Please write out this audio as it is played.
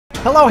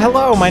Hello,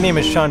 hello! My name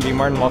is Sean B.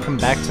 Martin. Welcome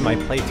back to my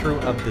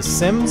playthrough of The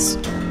Sims.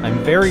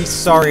 I'm very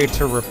sorry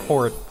to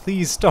report.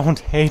 Please don't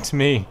hate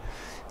me.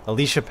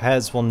 Alicia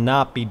Pez will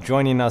not be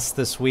joining us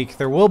this week.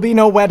 There will be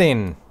no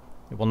wedding.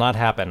 It will not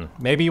happen.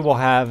 Maybe we'll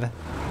have,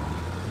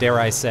 dare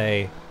I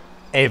say,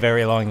 a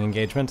very long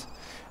engagement.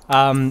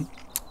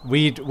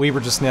 We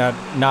were just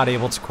not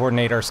able to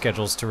coordinate our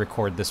schedules to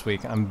record this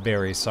week. I'm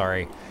very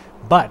sorry.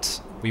 But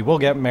we will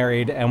get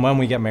married, and when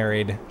we get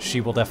married,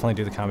 she will definitely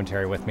do the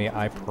commentary with me,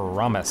 I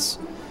promise.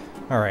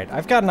 Alright,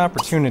 I've got an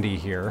opportunity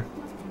here.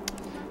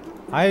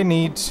 I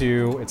need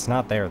to... It's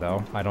not there,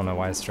 though. I don't know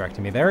why it's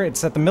directing me there.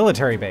 It's at the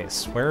military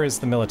base. Where is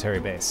the military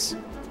base?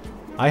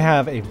 I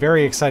have a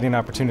very exciting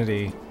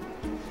opportunity,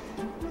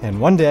 and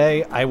one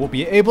day I will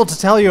be able to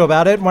tell you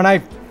about it when I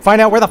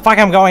find out where the fuck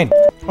I'm going!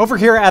 Over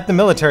here at the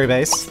military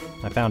base,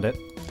 I found it,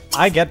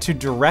 I get to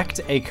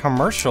direct a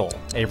commercial,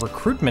 a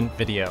recruitment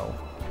video,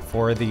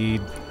 for the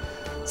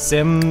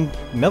Sim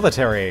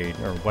military,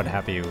 or what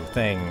have you,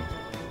 thing.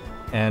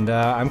 And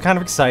I'm kind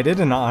of excited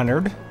and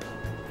honored.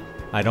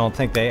 I don't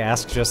think they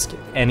ask just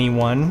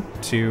anyone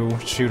to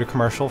shoot a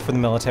commercial for the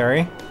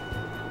military.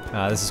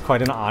 This is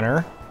quite an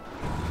honor.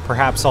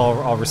 Perhaps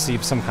I'll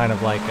receive some kind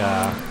of like,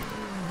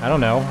 I don't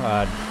know,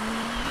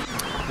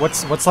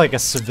 what's like a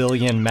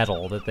civilian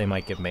medal that they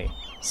might give me?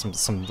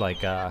 Some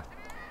like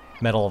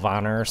Medal of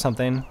Honor or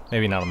something?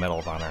 Maybe not a Medal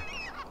of Honor.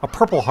 A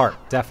Purple Heart,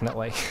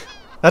 definitely.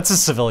 That's a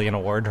civilian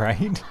award,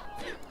 right?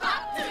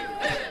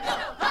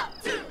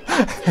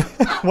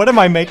 What am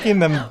I making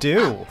them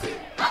do?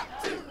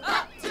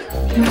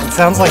 It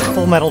sounds like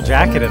Full Metal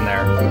Jacket in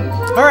there.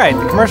 Alright,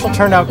 the commercial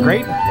turned out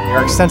great.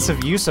 Your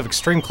extensive use of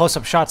extreme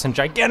close-up shots and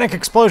gigantic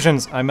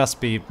explosions, I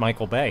must be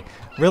Michael Bay,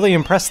 really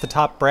impressed the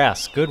top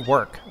brass. Good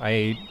work.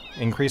 I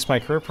increased my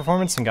career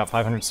performance and got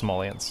 500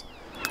 simoleons.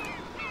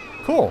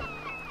 Cool.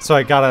 So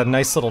I got a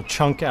nice little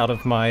chunk out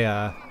of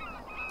my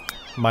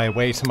my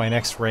way to my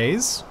next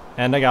raise,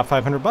 and I got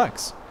 500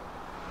 bucks,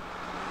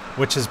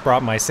 which has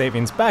brought my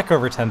savings back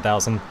over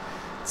 10,000.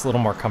 It's a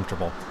little more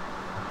comfortable.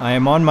 I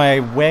am on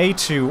my way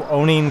to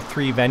owning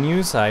 3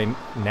 venues. I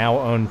now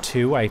own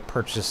 2. I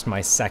purchased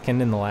my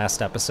second in the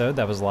last episode.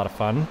 That was a lot of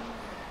fun.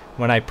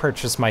 When I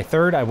purchase my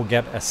third, I will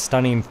get a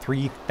stunning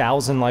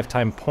 3,000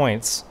 lifetime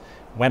points.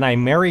 When I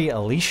marry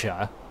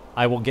Alicia,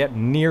 I will get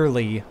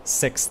nearly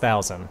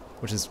 6,000,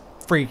 which is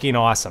freaking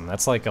awesome.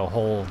 That's like a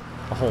whole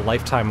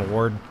lifetime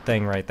award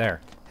thing right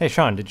there. Hey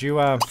Sean, did you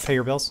pay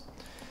your bills?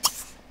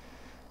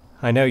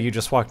 I know you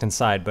just walked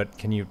inside, but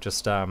can you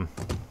just yeah.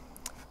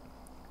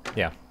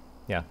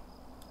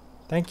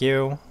 Thank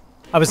you.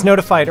 I was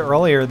notified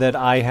earlier that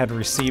I had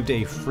received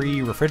a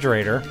free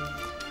refrigerator.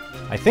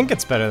 I think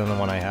it's better than the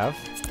one I have.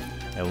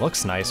 It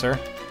looks nicer.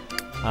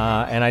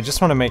 And I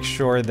just want to make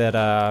sure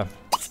that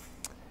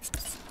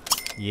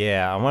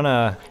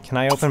yeah, can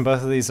I open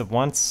both of these at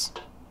once?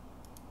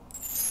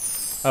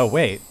 Oh,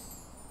 wait.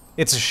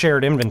 It's a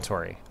shared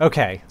inventory.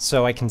 Okay,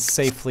 so I can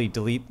safely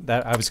delete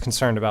that. I was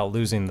concerned about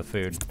losing the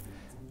food.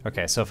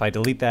 Okay, so if I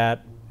delete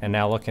that, and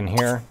now look in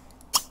here.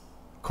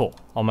 Cool,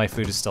 all my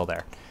food is still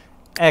there.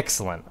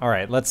 Excellent. All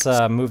right, let's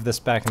move this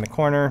back in the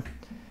corner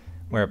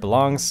where it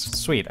belongs.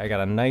 Sweet, I got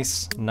a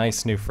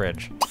nice new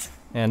fridge.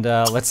 And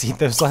let's eat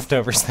those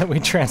leftovers that we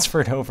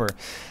transferred over.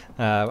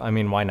 I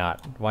mean, why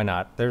not? Why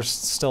not? There's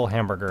still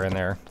hamburger in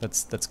there.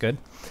 That's good.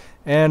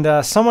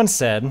 And someone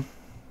said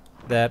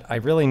that I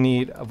really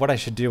need, what I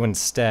should do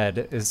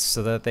instead is,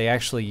 so that they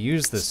actually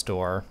use this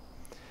door,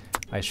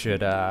 I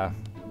should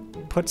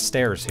put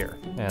stairs here.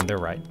 And they're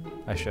right,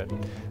 I should.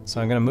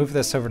 So I'm gonna move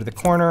this over to the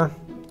corner.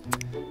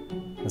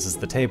 This is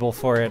the table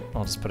for it.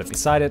 I'll just put it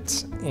beside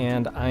it.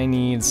 And I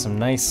need some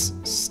nice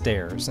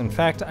stairs. In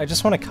fact, I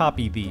just want to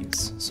copy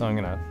these. So I'm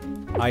gonna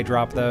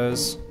eyedrop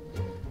those.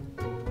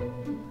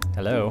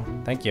 Hello,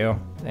 thank you.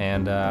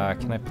 And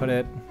can I put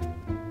it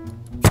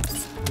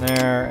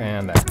there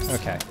and there?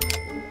 Okay.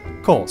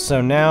 Cool, so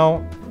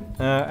now,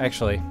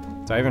 actually,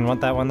 do I even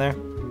want that one there?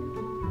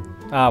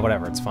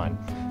 Whatever, it's fine.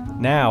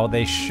 Now,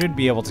 they should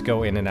be able to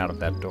go in and out of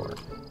that door.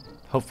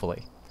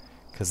 Hopefully.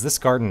 Because this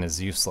garden is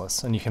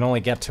useless, and you can only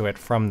get to it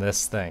from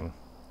this thing.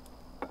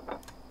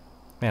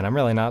 Man, I'm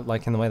really not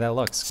liking the way that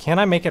looks. Can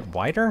I make it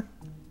wider?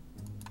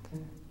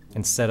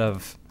 Instead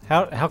of...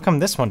 How come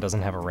this one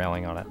doesn't have a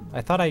railing on it? I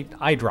thought I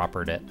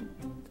eyedroppered it.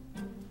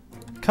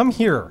 Come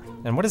here!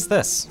 And what is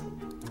this?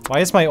 Why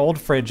is my old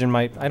fridge in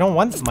my... I don't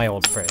want my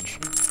old fridge.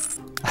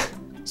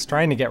 Just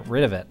trying to get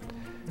rid of it.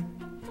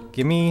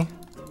 Give me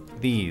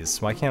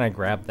these. Why can't I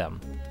grab them?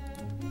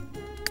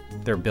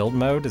 They're build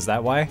mode? Is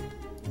that why?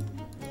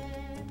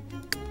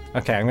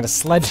 Okay, I'm gonna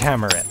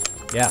sledgehammer it.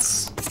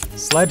 Yes.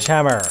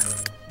 Sledgehammer!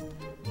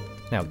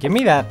 Now, give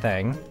me that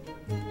thing.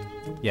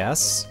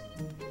 Yes.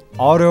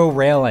 Auto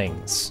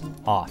railings.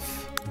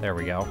 Off. There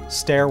we go.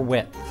 Stair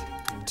width.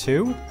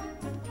 2?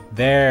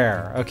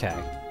 There. Okay.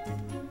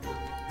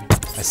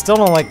 I still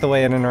don't like the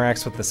way it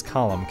interacts with this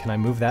column. Can I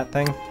move that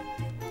thing?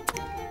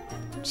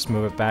 Just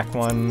move it back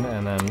one,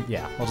 and then,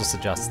 yeah, we'll just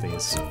adjust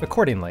these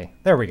accordingly.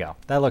 There we go.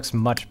 That looks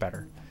much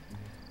better.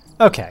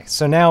 Okay,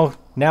 so now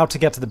Now to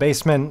get to the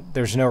basement,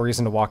 there's no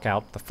reason to walk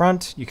out the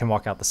front. You can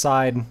walk out the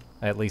side.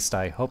 At least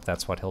I hope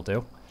that's what he'll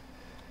do.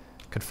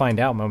 Could find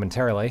out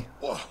momentarily.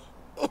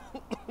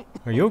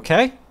 Are you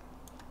okay?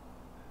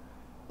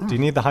 Do you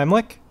need the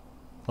Heimlich?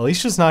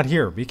 Alicia's not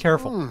here. Be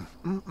careful.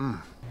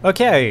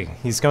 Okay,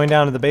 he's going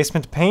down to the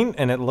basement to paint,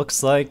 and it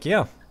looks like,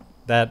 yeah,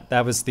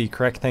 that was the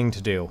correct thing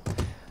to do.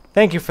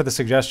 Thank you for the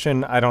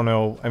suggestion. I don't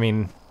know, I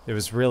mean, it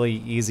was really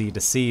easy to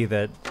see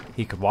that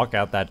he could walk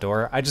out that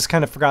door. I just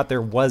kind of forgot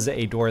there was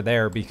a door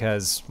there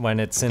because when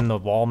it's in the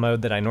wall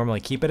mode that I normally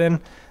keep it in,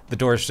 the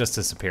doors just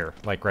disappear,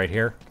 like right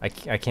here. I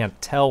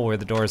can't tell where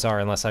the doors are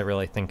unless I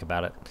really think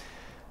about it.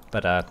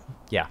 But,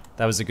 yeah,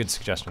 that was a good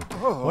suggestion.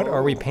 What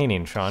are we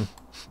painting, Sean?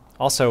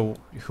 Also,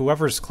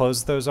 whoever's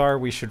clothes those are,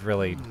 we should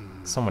really...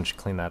 Someone should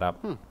clean that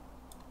up.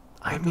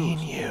 I mean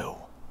you.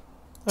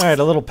 Alright,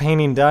 a little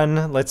painting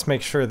done. Let's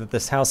make sure that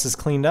this house is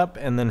cleaned up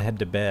and then head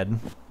to bed.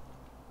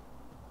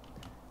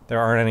 There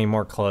aren't any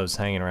more clothes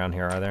hanging around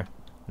here, are there?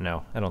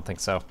 No, I don't think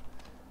so.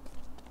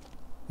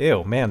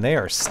 Ew, man, they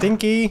are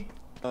stinky.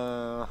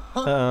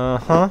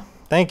 Uh-huh.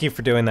 Thank you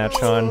for doing that,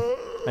 Sean.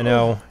 I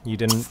know you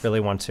didn't really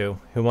want to.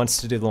 Who wants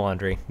to do the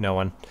laundry? No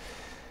one.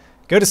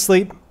 Go to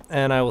sleep,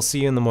 and I will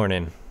see you in the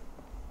morning.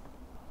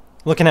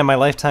 Looking at my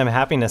Lifetime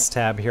Happiness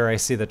tab here, I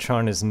see that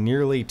Sean is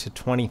nearly to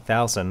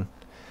 20,000.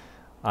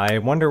 I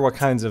wonder what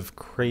kinds of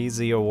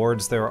crazy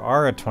awards there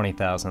are at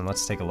 20,000.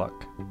 Let's take a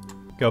look.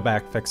 Go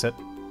back, fix it.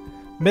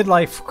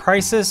 Midlife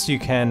crisis, you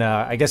can,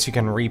 I guess you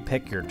can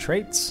re-pick your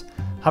traits.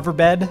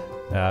 Hoverbed,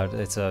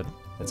 it's a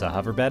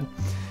hoverbed.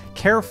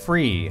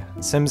 Carefree,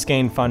 Sims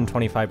gain fun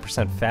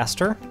 25%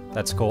 faster.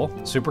 That's cool.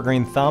 Super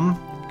green thumb,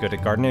 good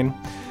at gardening.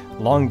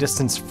 Long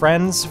distance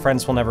friends,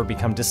 friends will never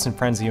become distant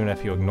friends even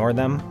if you ignore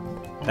them.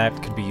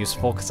 That could be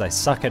useful because I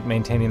suck at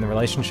maintaining the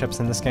relationships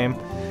in this game.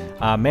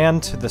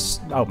 Map to the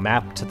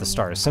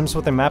stars. Sims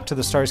with a map to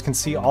the stars can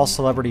see all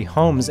celebrity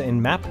homes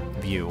in map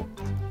view.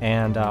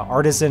 And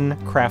artisan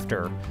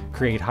crafter,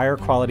 create higher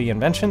quality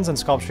inventions and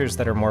sculptures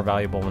that are more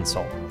valuable when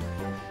sold.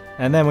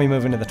 And then we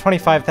move into the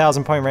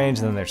 25,000 point range,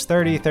 and then there's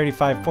 30,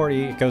 35,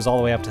 40, it goes all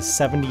the way up to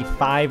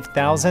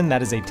 75,000.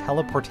 That is a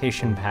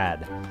teleportation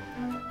pad.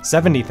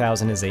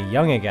 70,000 is a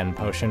young again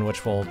potion,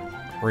 which will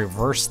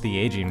reverse the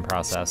aging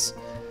process.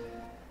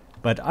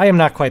 But I am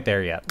not quite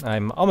there yet.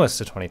 I'm almost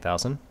to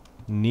 20,000.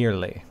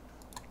 Nearly.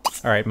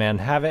 Alright, man,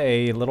 have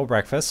a little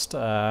breakfast.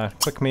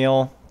 Quick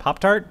meal.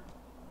 Pop-Tart?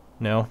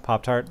 No,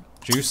 Pop-Tart.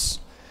 Juice.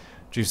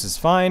 Juice is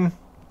fine.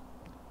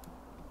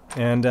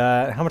 And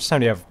how much time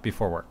do you have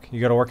before work?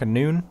 You go to work at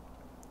noon?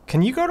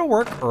 Can you go to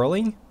work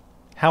early?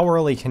 How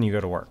early can you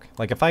go to work?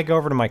 Like, if I go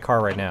over to my car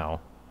right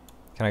now,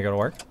 can I go to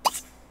work?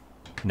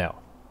 No.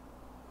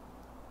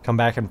 Come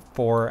back in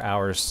 4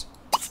 hours.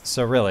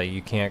 So really,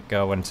 you can't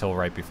go until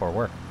right before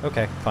work.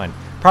 Okay, fine.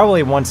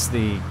 Probably once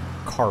the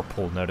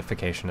carpool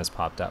notification has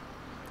popped up.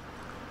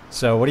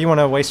 So what do you want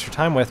to waste your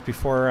time with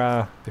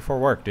before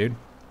work, dude?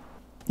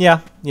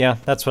 Yeah,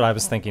 that's what I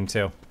was thinking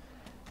too.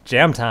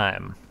 Jam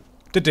time.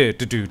 I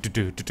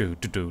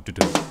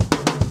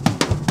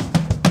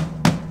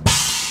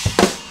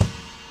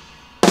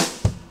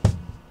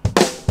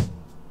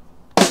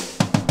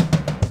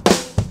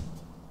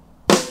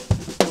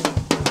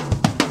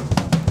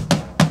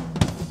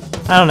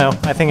don't know.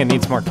 I think it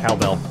needs more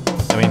cowbell.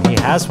 I mean, he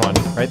has one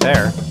right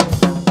there.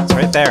 It's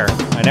right there.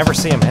 I never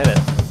see him hit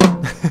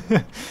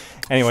it.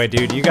 Anyway,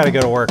 dude, you gotta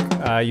go to work.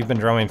 You've been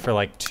drumming for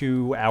like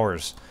 2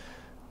 hours.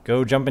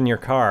 Go jump in your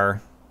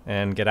car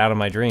and get out of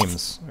my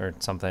dreams or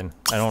something.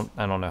 I don't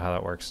know how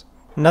that works.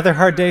 Another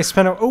hard day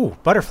spent. Ooh,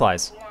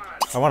 butterflies.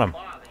 I want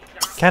them.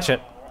 Catch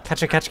it.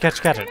 Catch it.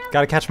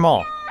 Gotta catch them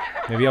all.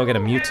 Maybe I'll get a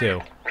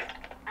Mewtwo.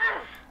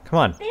 Come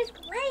on.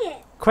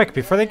 Quick,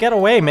 before they get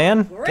away,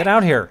 man. Get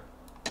out here.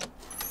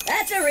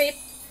 That's a rip.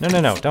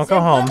 No. Don't go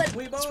home.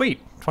 Sweet.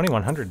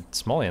 2,100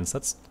 simoleons.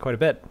 That's quite a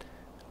bit.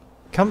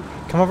 Come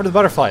over to the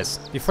butterflies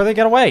before they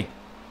get away.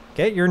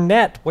 Get your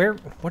net.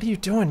 What are you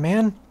doing,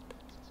 man?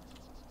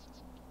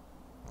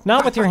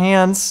 Not with your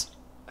hands.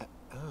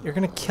 You're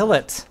gonna kill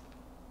it.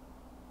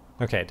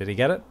 Okay, did he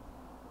get it?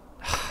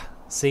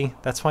 See,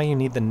 that's why you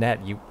need the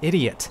net, you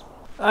idiot.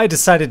 I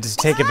decided to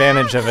take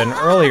advantage of an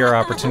earlier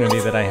opportunity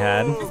that I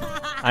had.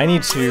 I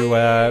need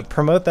to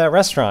promote that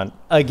restaurant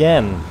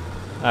again.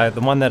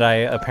 The one that I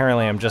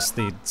apparently am just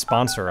the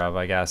sponsor of,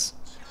 I guess.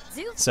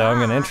 So I'm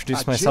going to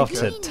introduce myself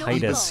to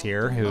Titus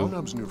here,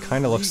 who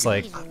kind of looks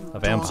like a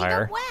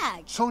vampire.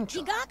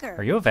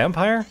 Are you a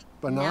vampire?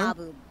 Don't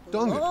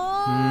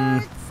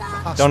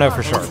know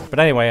for sure. But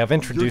anyway, I've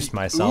introduced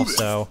myself,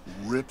 so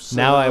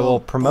now I will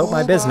promote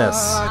my business.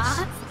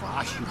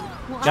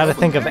 Gotta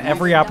think of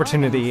every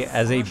opportunity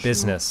as a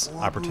business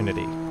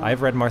opportunity.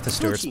 I've read Martha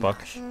Stewart's book.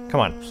 Come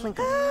on.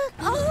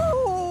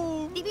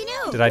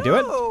 Did I do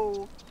it?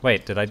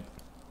 Wait, did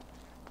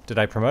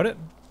I promote it?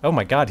 Oh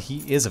my god,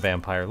 he is a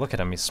vampire. Look at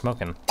him, he's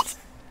smoking.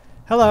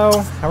 Hello,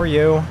 how are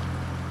you?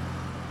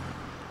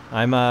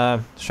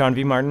 I'm Sean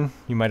V. Martin.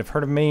 You might have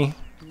heard of me.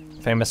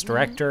 Famous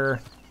director.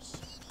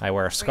 I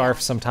wear a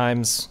scarf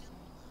sometimes.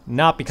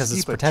 Not because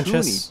it's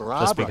pretentious,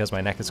 just because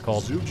my neck is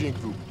cold.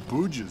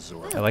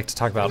 I like to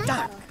talk about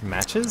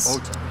matches.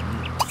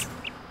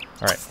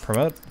 Alright,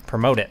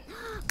 promote it.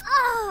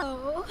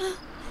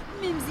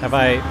 Have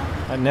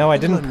I... no, I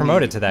didn't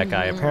promote it to that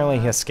guy. Apparently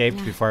he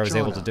escaped before I was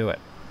able to do it.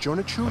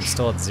 I'm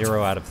still at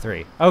 0 out of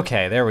 3.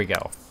 Okay, there we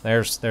go.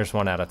 There's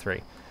 1 out of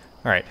 3.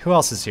 Alright, who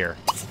else is here?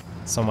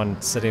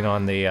 Someone sitting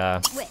on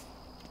the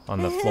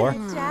floor?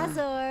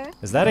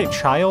 Is that a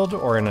child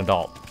or an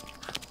adult?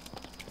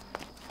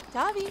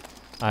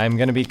 I'm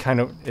gonna be kind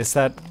of... is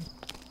that...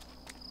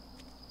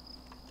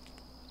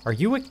 are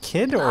you a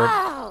kid or...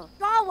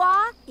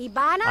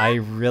 I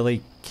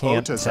really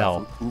can't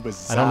tell.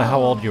 I don't know how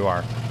old you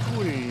are.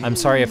 I'm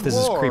sorry if this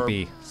is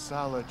creepy.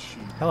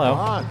 Hello.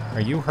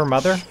 Are you her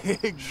mother?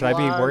 Should I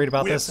be worried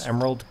about this?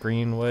 Emerald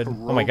Greenwood.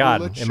 Oh my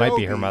god, it might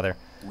be her mother.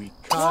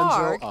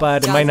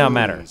 But it might not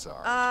matter.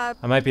 I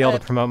might be able to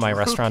promote my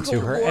restaurant to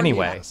her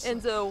anyway.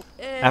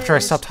 After I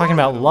stop talking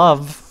about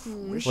love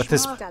with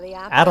this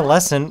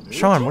adolescent...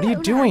 Sean, what are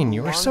you doing?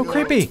 You are so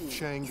creepy.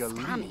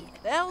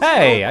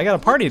 Hey, I got a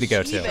party to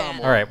go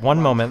to. Alright,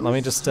 one moment. Let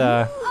me just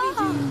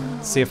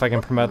see if I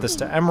can promote this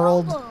to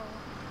Emerald.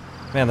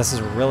 Man, this is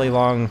a really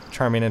long,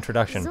 charming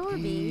introduction.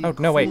 Oh,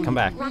 no, wait, come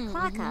back.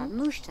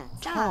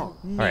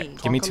 Alright,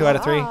 give me 2 out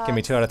of 3. Give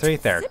me 2 out of 3.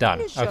 There,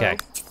 done. Okay,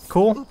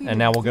 cool. And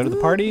now we'll go to the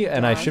party,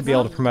 and I should be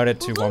able to promote it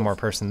to one more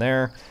person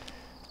there.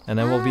 And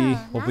then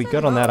we'll be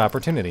good on that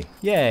opportunity.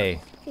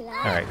 Yay.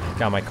 Alright,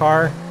 got my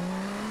car.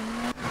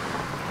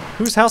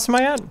 Whose house am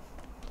I at?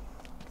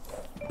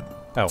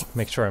 Oh,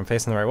 make sure I'm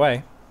facing the right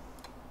way.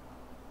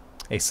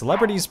 A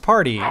celebrity's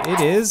party. It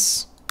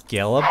is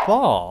Gala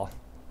Ball.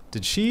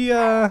 Did she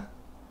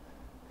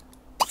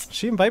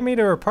invite me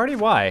to her party?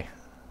 Why?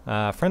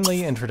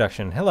 Friendly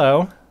introduction.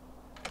 Hello.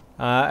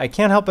 I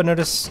can't help but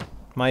notice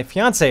my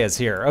fiance is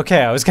here.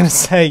 Okay, I was gonna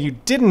say you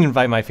didn't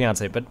invite my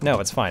fiance, but no,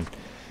 it's fine.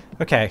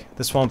 Okay,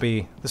 this won't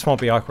be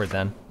awkward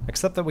then.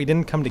 Except that we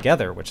didn't come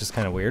together, which is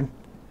kind of weird.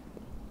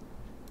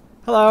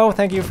 Hello,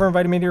 thank you for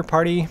inviting me to your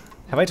party.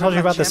 Have I told you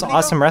about this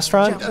awesome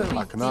restaurant?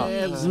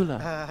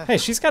 Hey,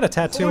 she's got a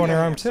tattoo on her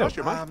arm too.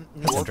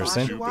 That's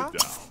interesting.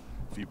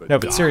 No,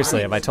 but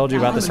seriously, have I told you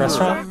about this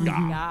restaurant?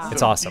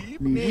 It's awesome.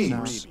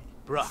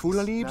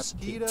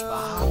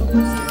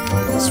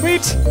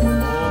 Sweet!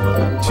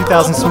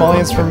 2,000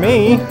 simoleons for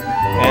me,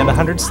 and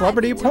 100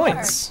 celebrity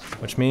points.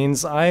 Which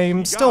means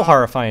I'm still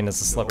horrifying as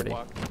a celebrity.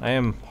 I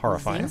am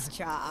horrifying.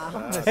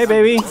 Hey,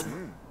 baby!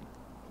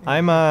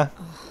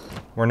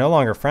 We're no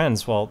longer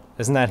friends. Well,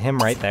 isn't that him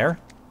right there?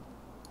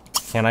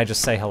 Can't I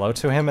just say hello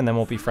to him and then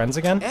we'll be friends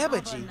again?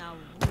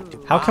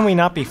 How can we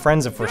not be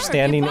friends if we're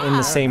standing in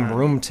the same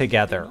room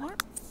together?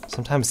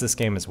 Sometimes this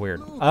game is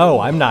weird. Oh,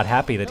 I'm not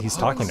happy that he's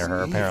talking to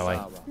her, apparently.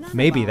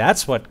 Maybe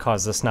that's what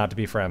caused us not to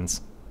be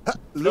friends.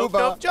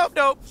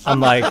 I'm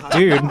like,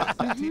 dude,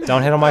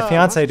 don't hit on my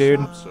fiance,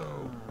 dude.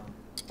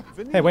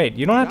 Hey, wait,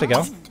 you don't have to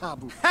go.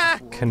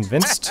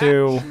 Convinced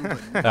to...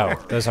 oh,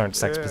 those aren't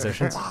sex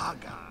positions.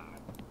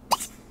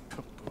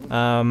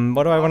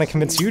 What do I want to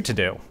convince you to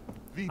do?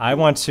 I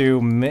want you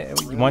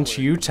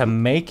to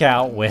make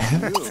out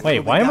with...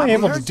 wait, why am I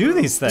able to do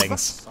these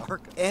things?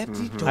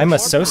 I'm a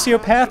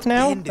sociopath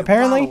now,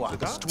 apparently?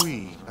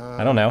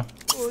 I don't know.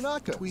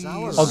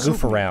 I'll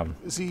goof around.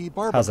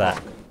 How's that?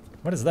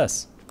 What is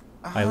this?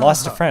 I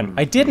lost a friend.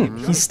 I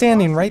didn't! He's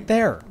standing right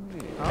there.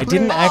 I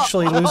didn't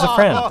actually lose a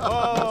friend.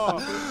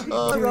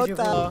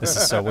 This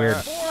is so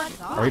weird.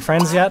 Are we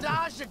friends yet?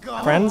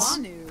 Friends?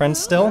 Friends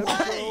still?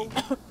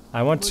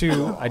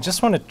 I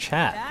just want to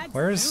chat.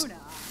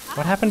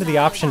 What happened to the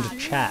option to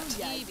chat?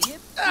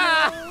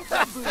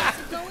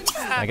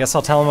 I guess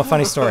I'll tell him a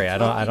funny story. I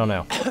don't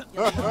know.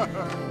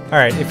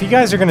 Alright, if you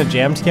guys are gonna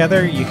jam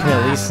together, you can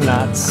at least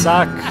not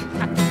suck.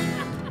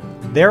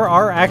 There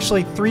are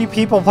actually 3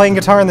 people playing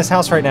guitar in this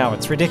house right now.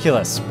 It's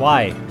ridiculous.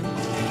 Why?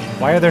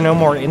 Why are there no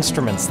more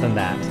instruments than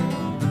that?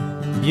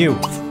 You,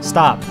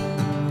 stop.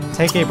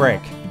 Take a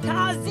break.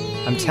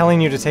 I'm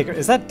telling you to take a...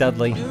 is that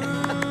Dudley?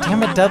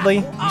 Damn it, Dudley.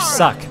 You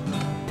suck.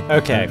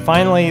 Okay,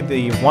 finally,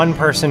 the one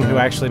person who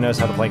actually knows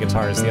how to play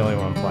guitar is the only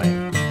one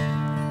playing.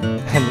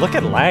 And look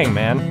at Lang,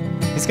 man.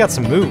 He's got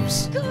some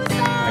moves,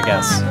 I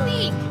guess.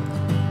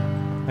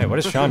 Hey, what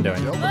is Sean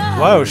doing?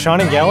 Whoa, Sean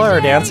and Gala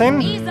are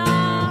dancing?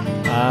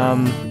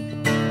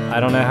 I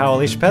don't know how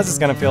Alicia Pez is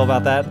gonna feel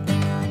about that.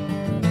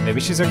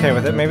 Maybe she's okay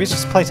with it. Maybe it's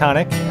just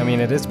platonic. I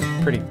mean, it is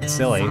pretty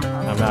silly.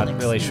 I'm not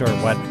really sure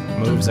what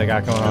moves I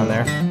got going on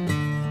there.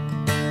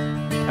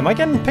 Am I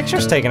getting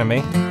pictures taken of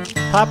me?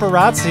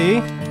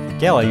 Paparazzi!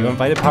 Gala, you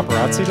invited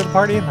paparazzi to the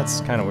party?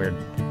 That's kind of weird.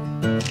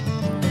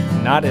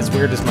 Not as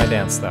weird as my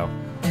dance, though.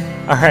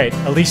 Alright,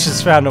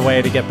 Alicia's found a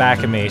way to get back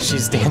at me.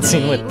 She's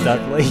dancing with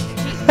Dudley.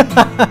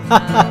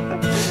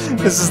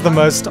 This is the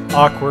most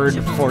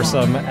awkward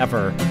foursome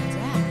ever.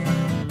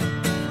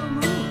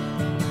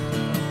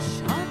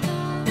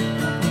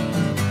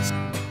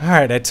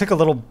 Alright, I took a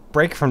little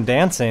break from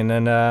dancing,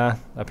 and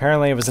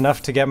apparently it was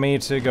enough to get me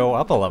to go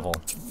up a level.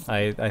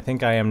 I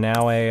think I am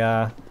now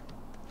a,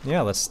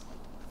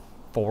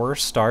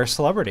 4-star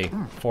celebrity.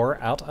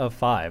 4 out of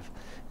 5.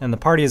 and the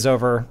party is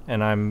over,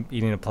 and I'm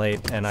eating a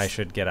plate, and I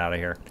should get out of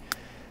here.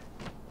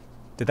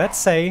 Did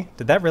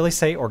that really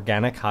say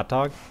organic hot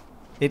dog?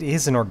 It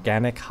is an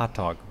organic hot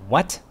dog.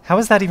 What? How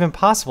is that even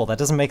possible? That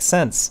doesn't make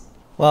sense.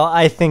 Well,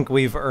 I think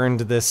we've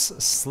earned this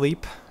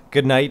sleep.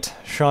 Good night,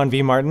 Sean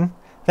V. Martin.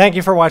 Thank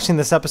you for watching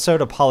this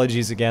episode.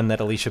 Apologies again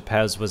that Alicia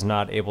Pez was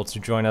not able to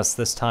join us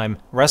this time.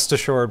 Rest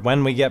assured,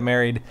 when we get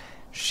married,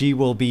 she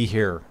will be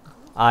here.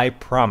 I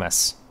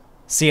promise.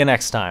 See you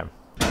next time.